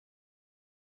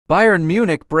Bayern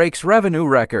Munich breaks revenue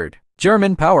record.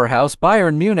 German powerhouse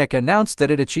Bayern Munich announced that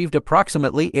it achieved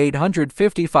approximately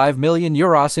 €855 million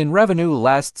in revenue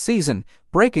last season,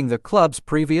 breaking the club's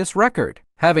previous record.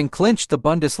 Having clinched the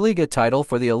Bundesliga title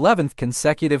for the 11th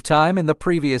consecutive time in the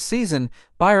previous season,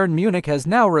 Bayern Munich has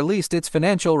now released its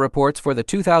financial reports for the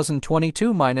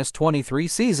 2022-23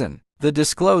 season. The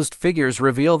disclosed figures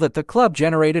reveal that the club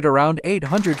generated around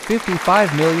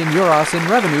 €855 million in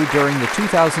revenue during the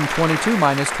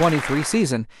 2022-23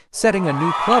 season, setting a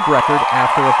new club record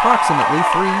after approximately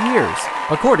 3 years.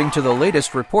 According to the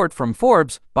latest report from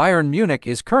Forbes, Bayern Munich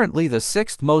is currently the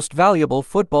sixth most valuable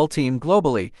football team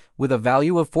globally, with a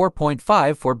value of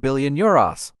 €4.54 billion.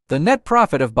 The net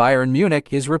profit of Bayern Munich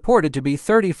is reported to be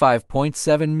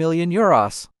 €35.7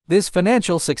 million. This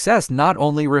financial success not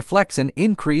only reflects an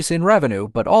increase in revenue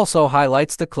but also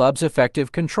highlights the club's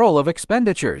effective control of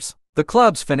expenditures. The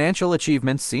club's financial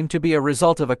achievements seem to be a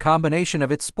result of a combination of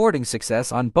its sporting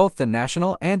success on both the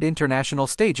national and international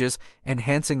stages,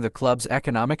 enhancing the club's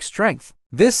economic strength.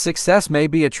 This success may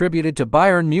be attributed to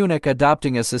Bayern Munich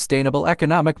adopting a sustainable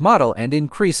economic model and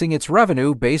increasing its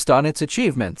revenue based on its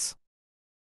achievements.